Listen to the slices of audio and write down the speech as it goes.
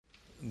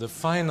The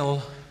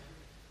final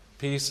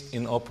piece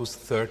in Opus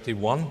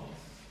 31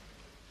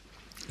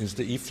 is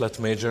the E-flat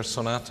major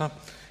sonata.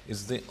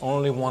 It's the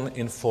only one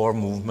in 4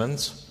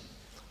 movements,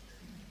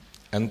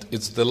 and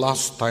it's the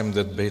last time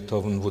that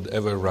Beethoven would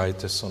ever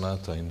write a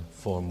sonata in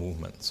 4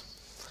 movements.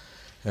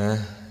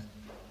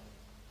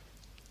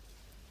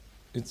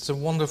 It's a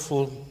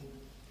wonderful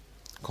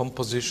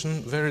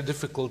composition, very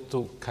difficult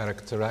to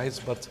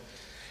characterize, but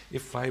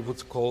if I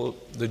would call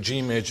the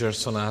G major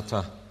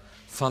sonata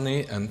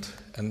funny and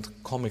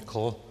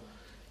comical,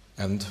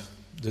 and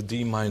the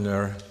D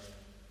minor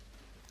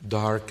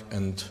dark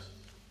and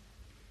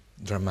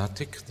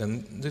dramatic,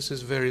 then this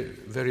is very,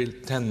 very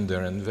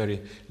tender and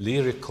very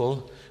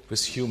lyrical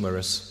with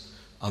humorous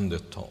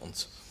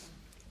undertones.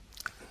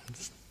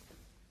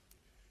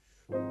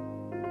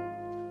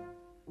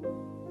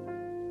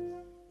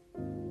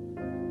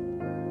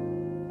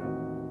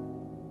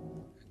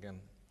 Again,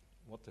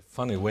 what a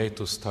funny way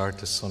to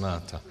start a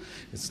sonata.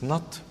 It's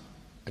not,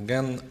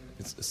 again,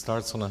 it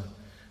starts on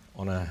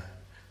a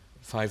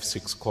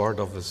 5/6 chord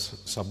of a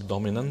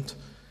subdominant.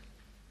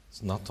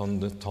 It's not on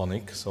the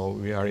tonic, so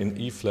we are in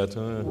E-flat.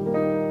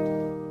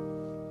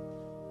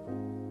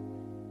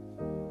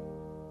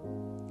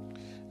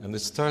 And it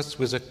starts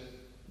with a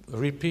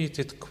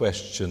repeated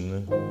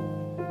question.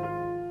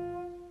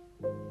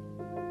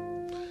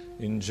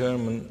 In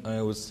German,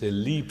 I would say,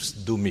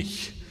 liebst du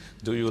mich?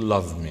 Do you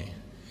love me?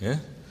 Yeah?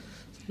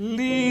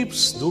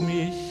 Liebst du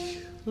mich?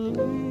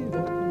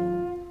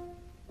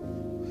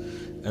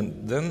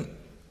 And then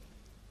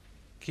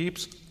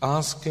keeps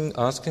asking,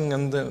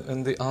 and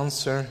the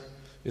answer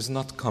is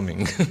not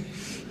coming.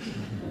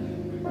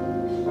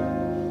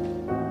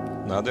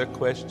 Another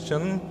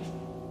question.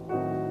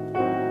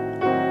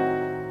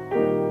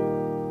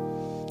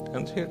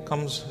 And here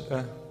comes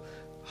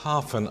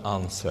half an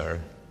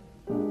answer.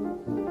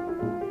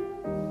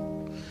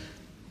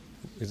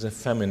 It's a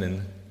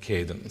feminine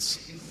cadence.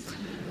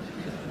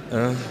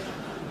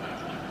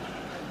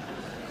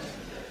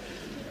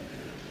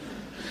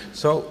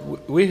 So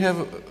we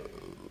have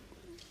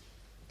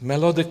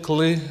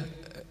melodically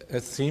a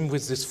theme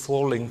with these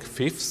falling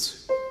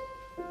fifths,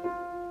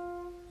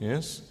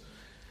 yes,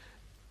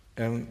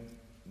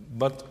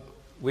 but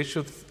we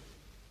should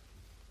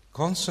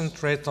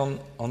concentrate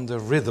on the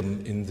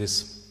rhythm in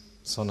this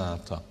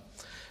sonata,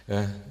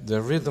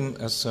 the rhythm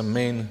as a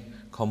main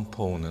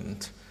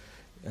component,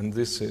 and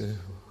this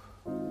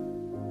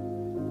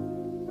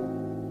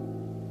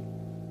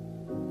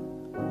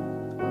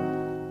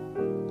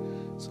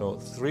so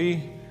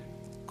 3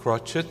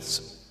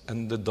 crotchets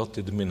and the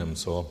dotted minim,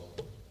 so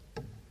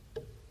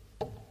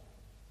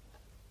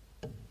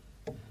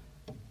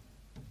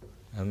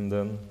and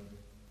then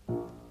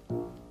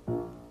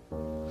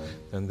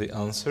the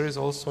answer is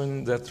also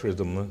in that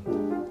rhythm.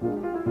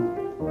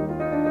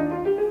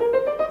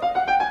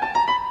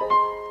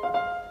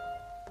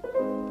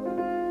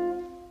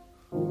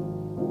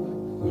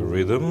 The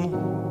rhythm,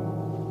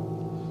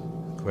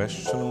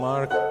 question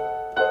mark,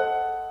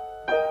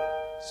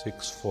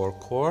 6/4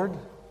 chord,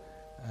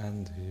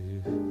 and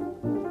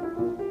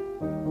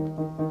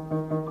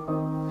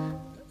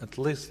at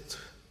least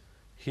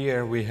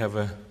here we have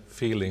a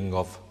feeling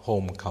of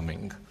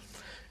homecoming,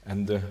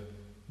 and the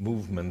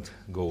movement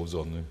goes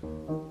on.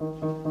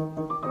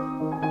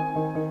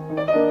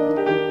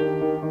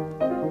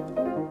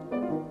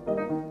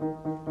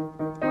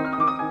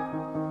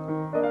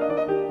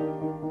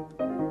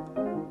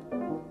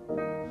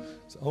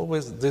 It's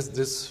always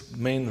this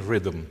main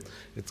rhythm.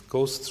 It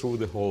goes through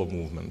the whole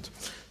movement.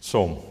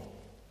 So,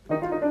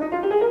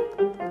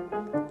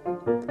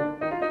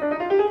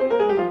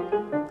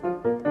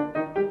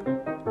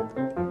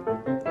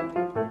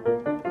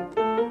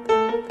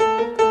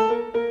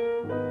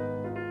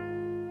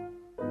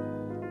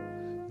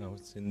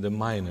 in the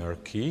minor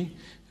key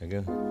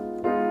again.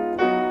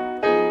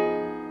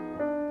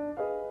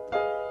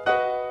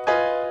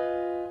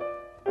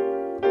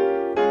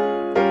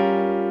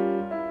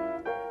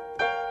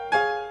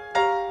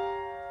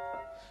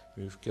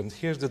 You can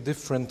hear the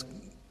different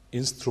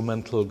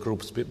instrumental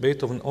groups.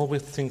 Beethoven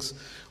always thinks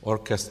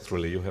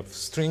orchestrally. You have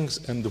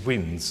strings and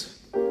winds.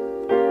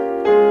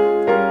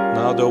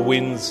 Now the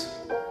winds.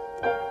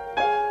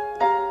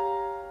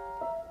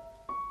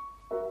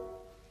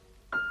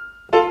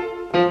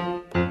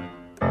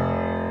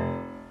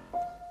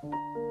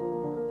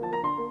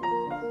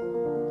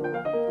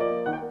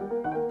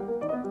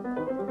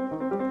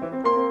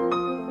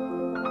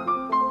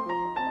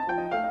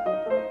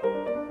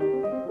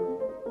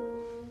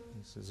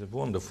 This is a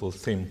wonderful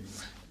theme,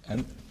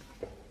 and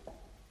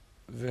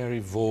very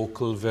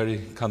vocal, very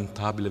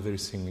cantabile, very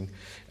singing.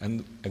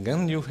 And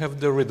again, you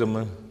have the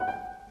rhythm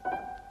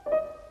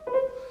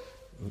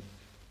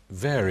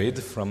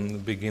varied from the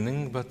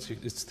beginning, but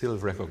it's still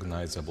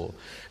recognizable.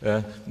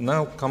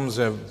 Now comes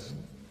a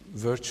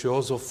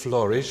virtuoso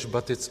flourish,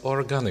 but it's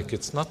organic.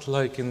 It's not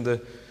like in the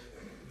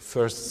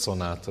first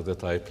sonata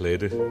that I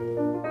played.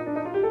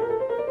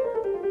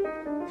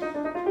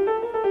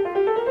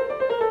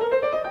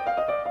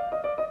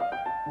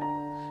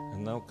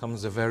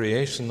 comes a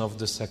variation of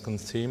the second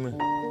theme.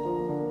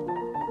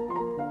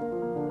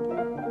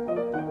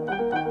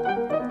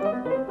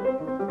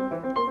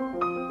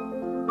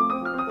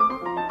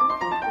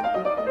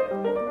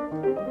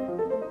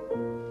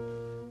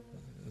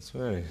 It's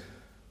very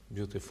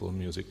beautiful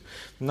music.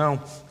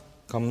 Now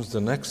comes the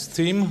next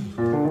theme.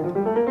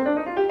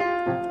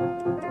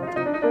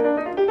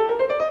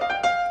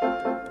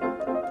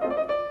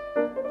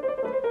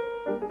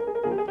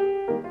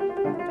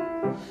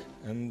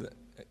 And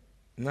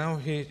now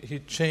he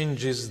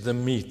changes the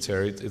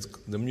meter.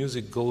 The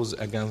music goes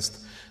against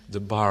the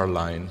bar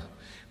line,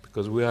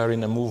 because we are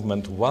in a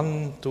movement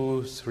 1,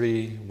 2,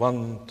 3,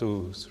 1,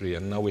 2, 3,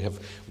 and now we have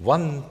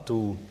 1,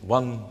 2,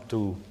 1,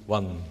 2,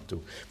 1,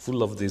 2,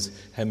 full of these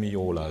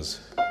hemiolas,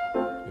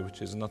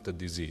 which is not a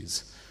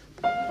disease.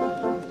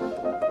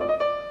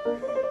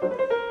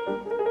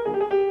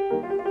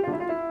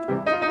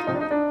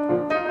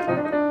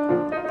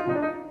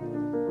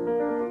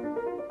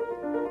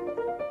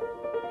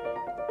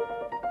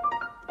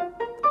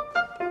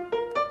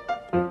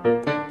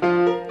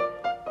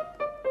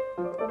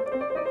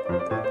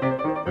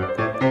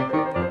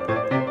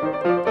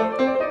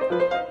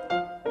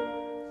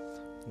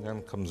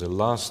 Then comes the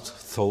last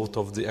thought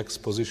of the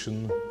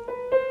exposition.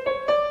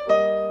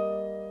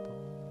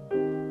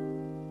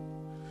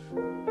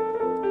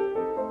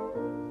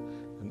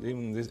 And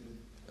even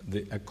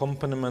the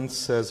accompaniment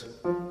says,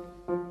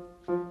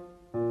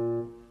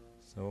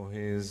 so he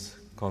is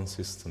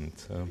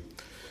consistent.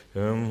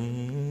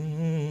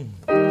 The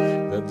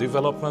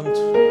development.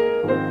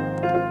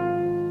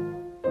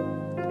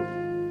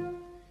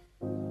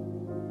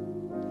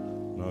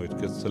 Now it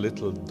gets a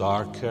little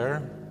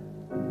darker.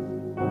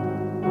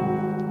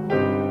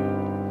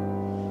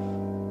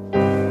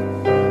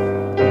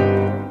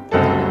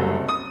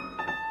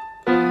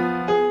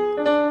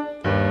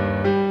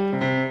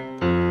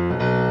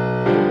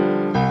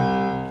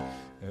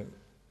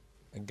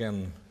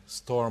 Again,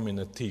 storm in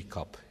a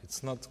teacup.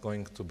 It's not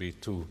going to be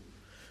too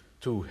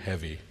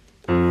heavy.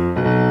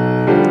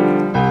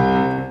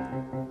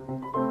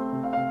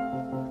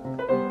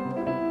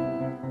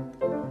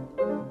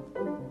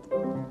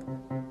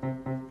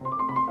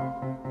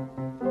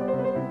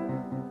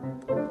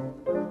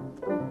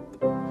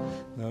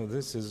 Now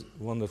this is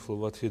wonderful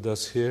what he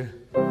does here.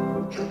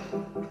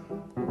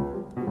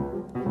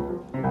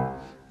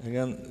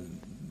 Again,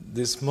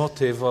 this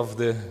motive of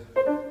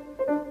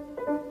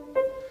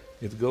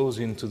it goes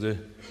into the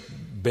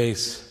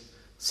bass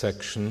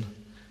section,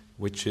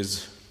 which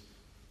is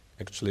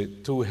actually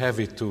too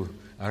heavy to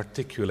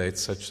articulate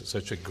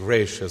such a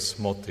gracious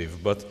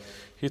motive, but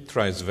he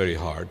tries very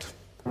hard.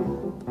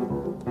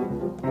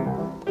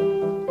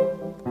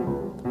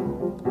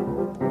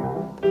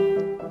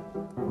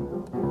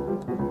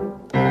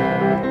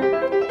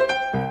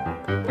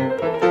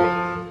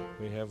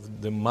 We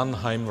have the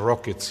Mannheim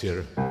Rockets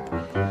here.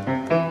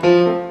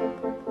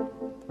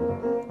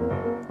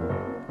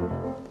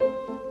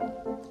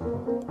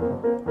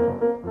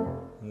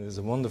 There's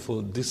a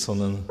wonderful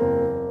dissonance.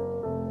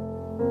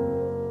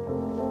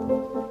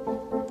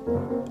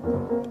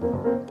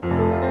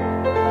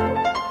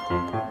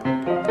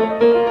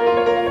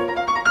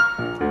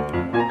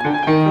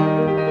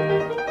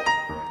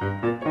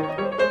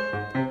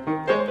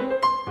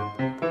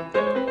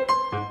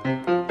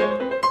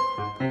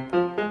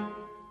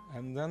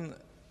 And then,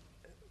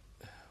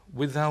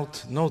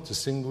 without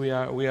noticing, we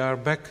are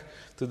back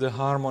to the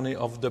harmony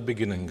of the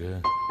beginning.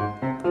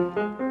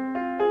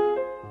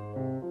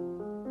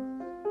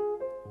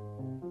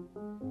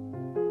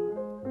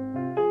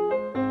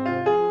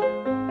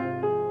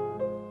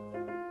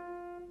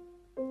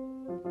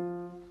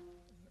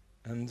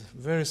 And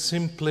very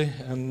simply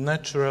and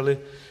naturally,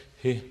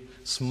 he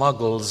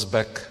smuggles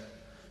back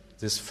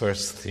this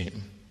first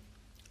theme.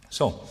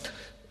 So,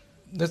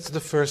 that's the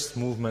first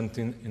movement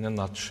in a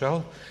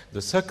nutshell.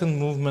 The second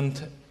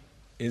movement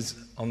is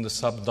on the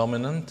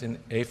subdominant in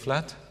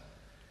A-flat,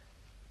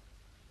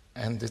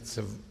 and it's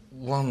a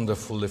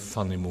wonderfully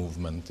funny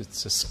movement.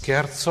 It's a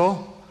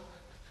scherzo,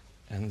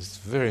 and it's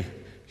very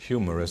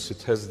humorous.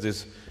 It has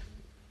this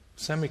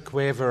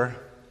semi-quaver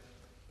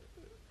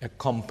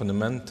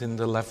accompaniment in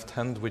the left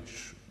hand,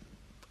 which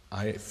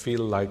I feel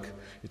like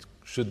it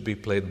should be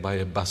played by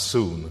a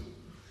bassoon.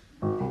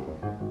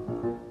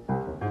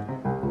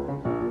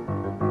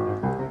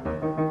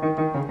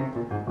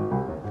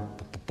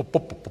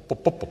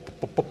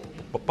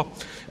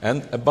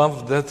 And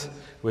above that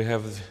we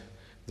have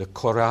the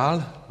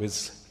chorale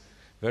with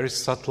very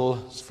subtle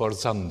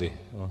sforzandi.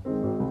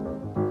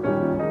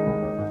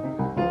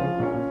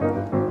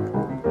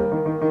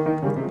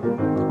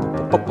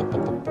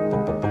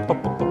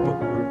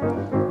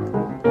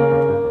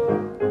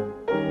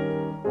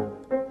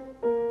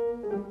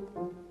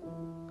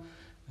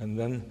 And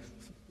then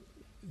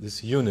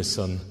this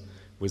unison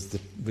with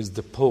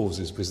the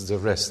poses, with the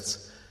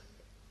rests.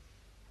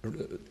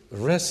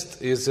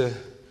 Rest is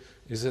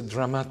a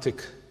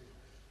dramatic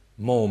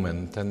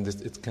moment, and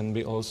it can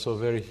be also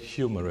very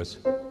humorous.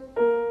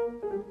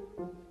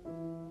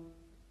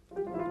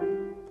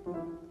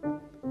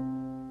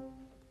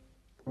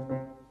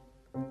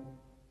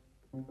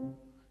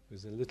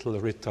 with a little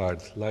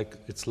retard,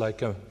 it's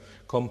like a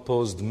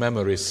composed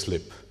memory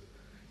slip.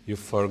 You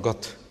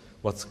forgot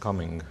what's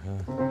coming.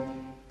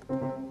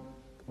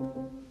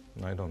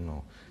 I don't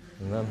know.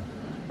 And then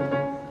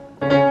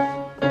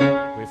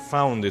we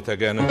found it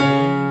again.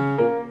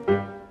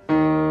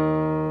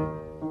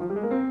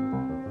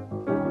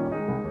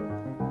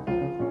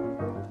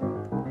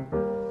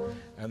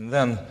 And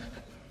then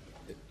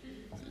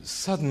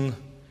sudden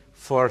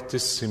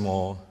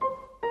fortissimo.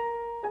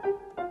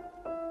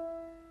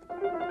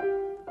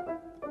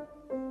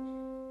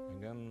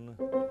 Again.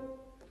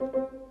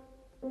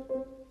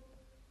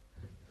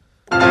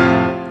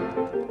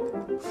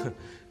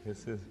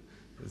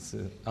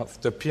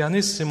 After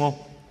pianissimo,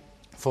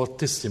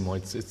 fortissimo.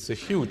 It's a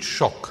huge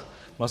shock.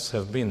 Must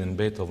have been in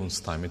Beethoven's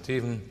time. It's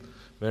even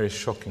very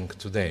shocking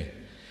today.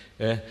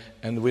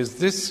 And with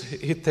this,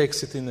 he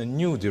takes it in a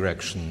new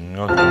direction.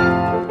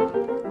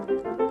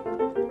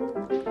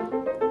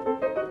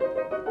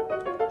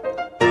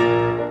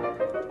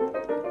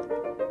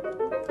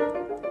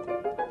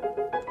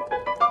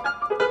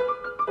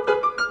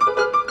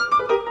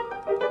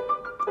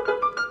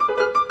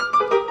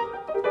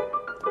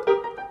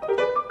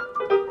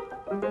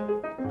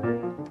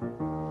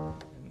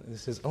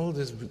 This is all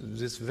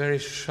this very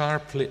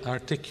sharply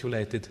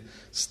articulated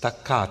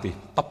staccati,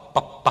 pa,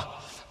 pa,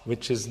 pa,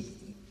 which is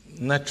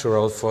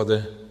natural for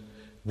the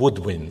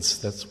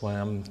woodwinds. That's why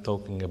I'm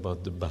talking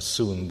about the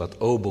bassoon, but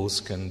oboes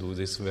can do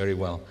this very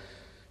well.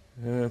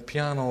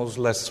 Pianos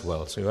less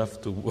well, so you have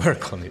to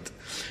work on it.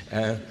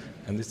 And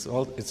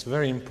it's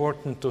very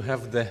important to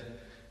have the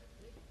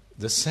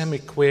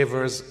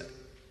semiquavers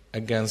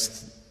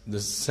against the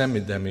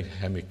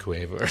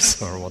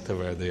semi-demi-hemiquavers, or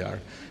whatever they are.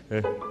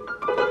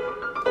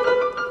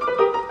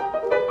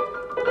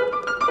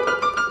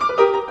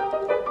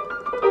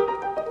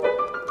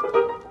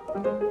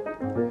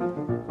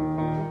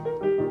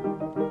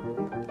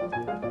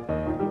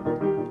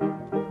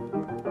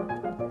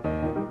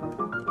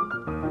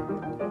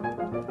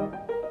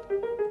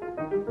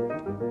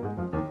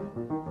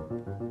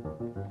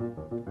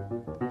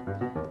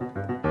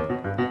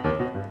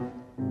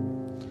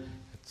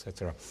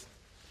 Etc.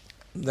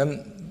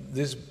 Then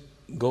this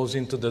goes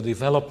into the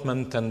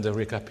development and the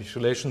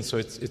recapitulation, so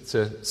it's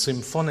a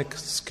symphonic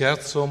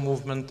scherzo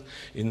movement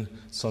in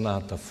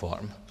sonata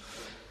form.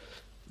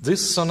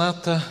 This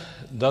sonata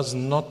does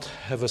not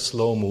have a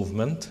slow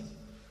movement,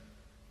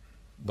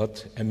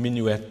 but a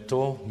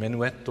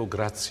menuetto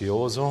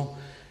grazioso,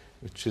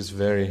 which is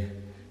very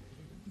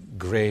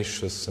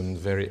gracious and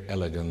very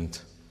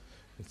elegant.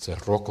 It's a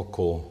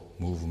rococo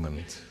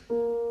movement.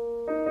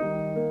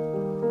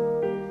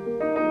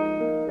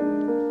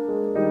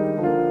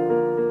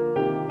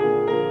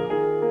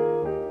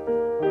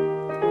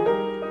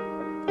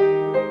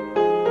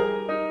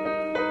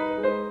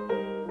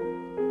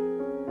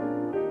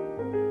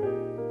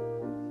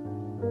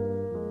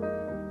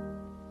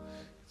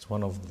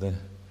 One of the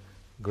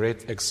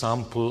great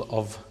example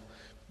of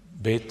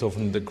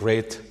Beethoven, the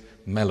great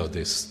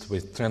melodist. We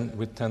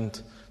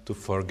tend to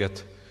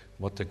forget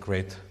what a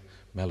great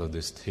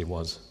melodist he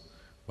was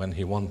when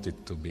he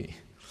wanted to be.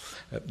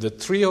 The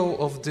trio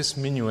of this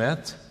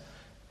minuet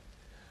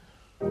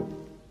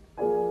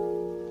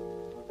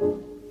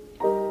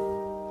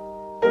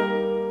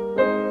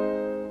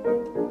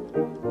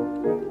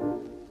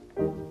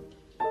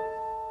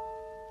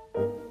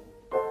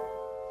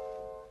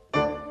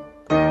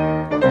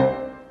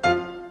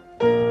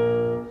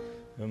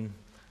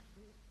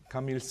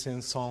Camille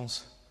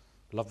Saint-Saëns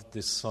loved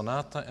this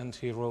sonata, and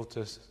he wrote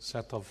a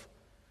set of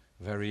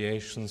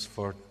variations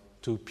for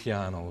two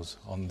pianos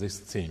on this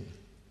theme.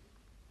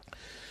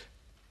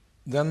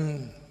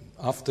 Then,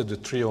 after the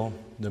trio,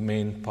 the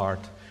main part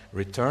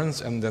returns,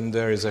 and then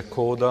there is a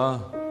coda.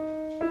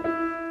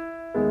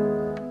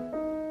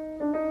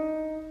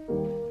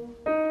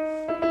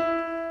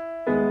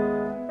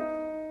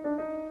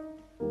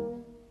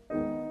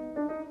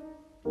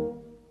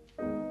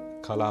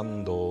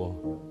 Calando.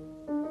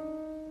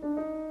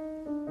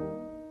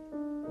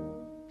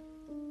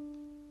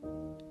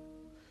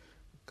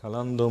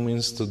 Calando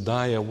means to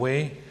die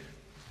away,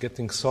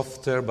 getting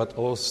softer, but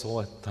also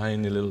a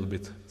tiny little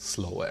bit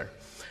slower.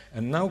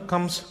 And now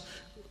comes,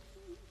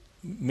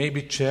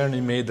 maybe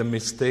Czerny made a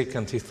mistake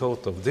and he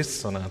thought of this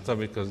sonata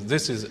because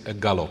this is a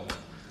gallop.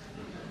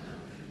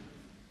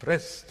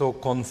 Presto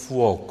con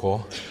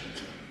fuoco,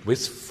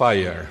 with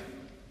fire.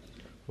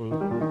 So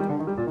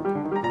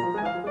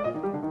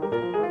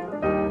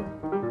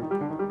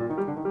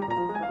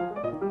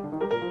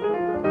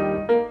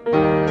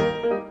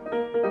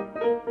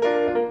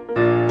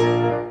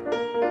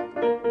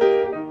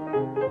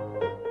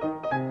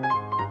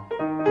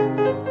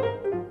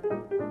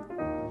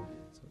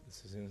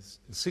this is in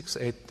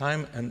 6/8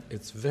 time, and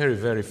it's very,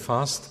 very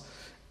fast,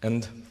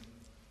 and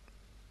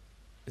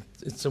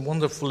it's a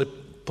wonderfully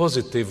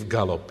positive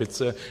gallop.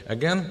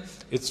 Again,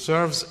 it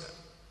serves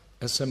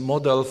as a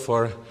model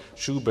for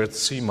Schubert's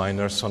C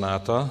minor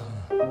sonata,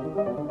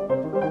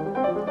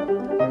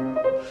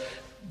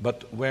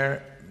 but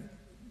where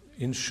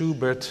in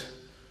Schubert,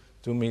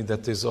 to me,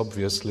 that is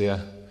obviously a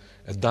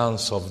a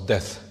dance of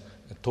death,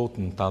 a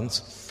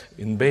Totentanz.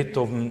 In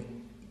Beethoven,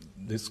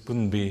 this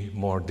couldn't be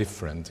more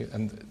different.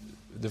 And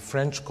the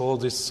French call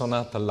this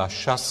sonata la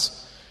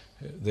chasse,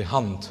 the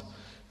hunt,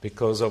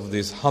 because of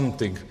these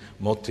hunting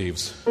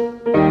motifs.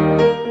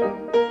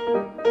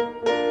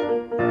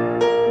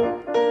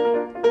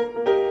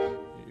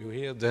 You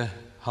hear the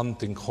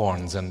hunting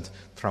horns and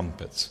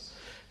trumpets.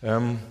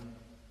 Then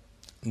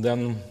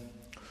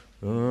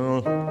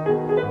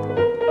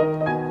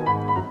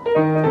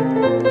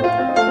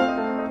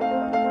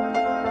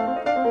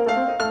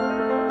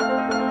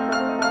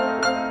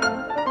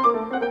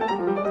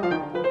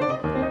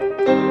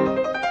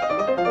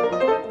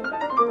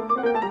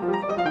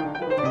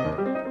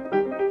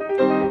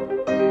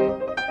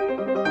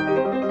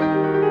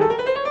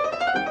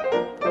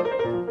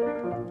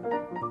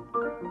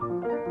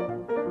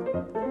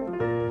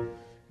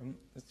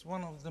it's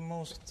one of the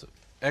most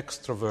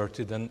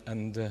extroverted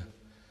and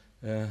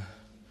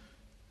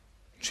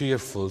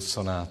cheerful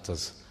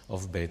sonatas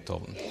of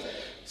Beethoven.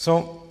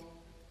 So,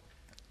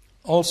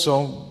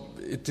 also,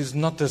 it is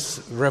not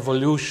as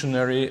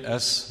revolutionary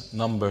as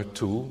number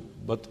 2,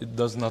 but it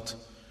does not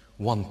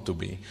want to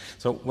be.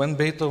 So, when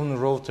Beethoven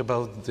wrote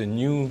about the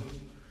new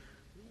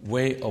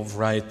way of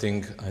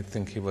writing, I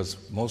think he was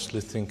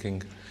mostly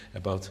thinking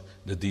about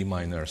the D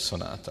minor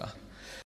sonata.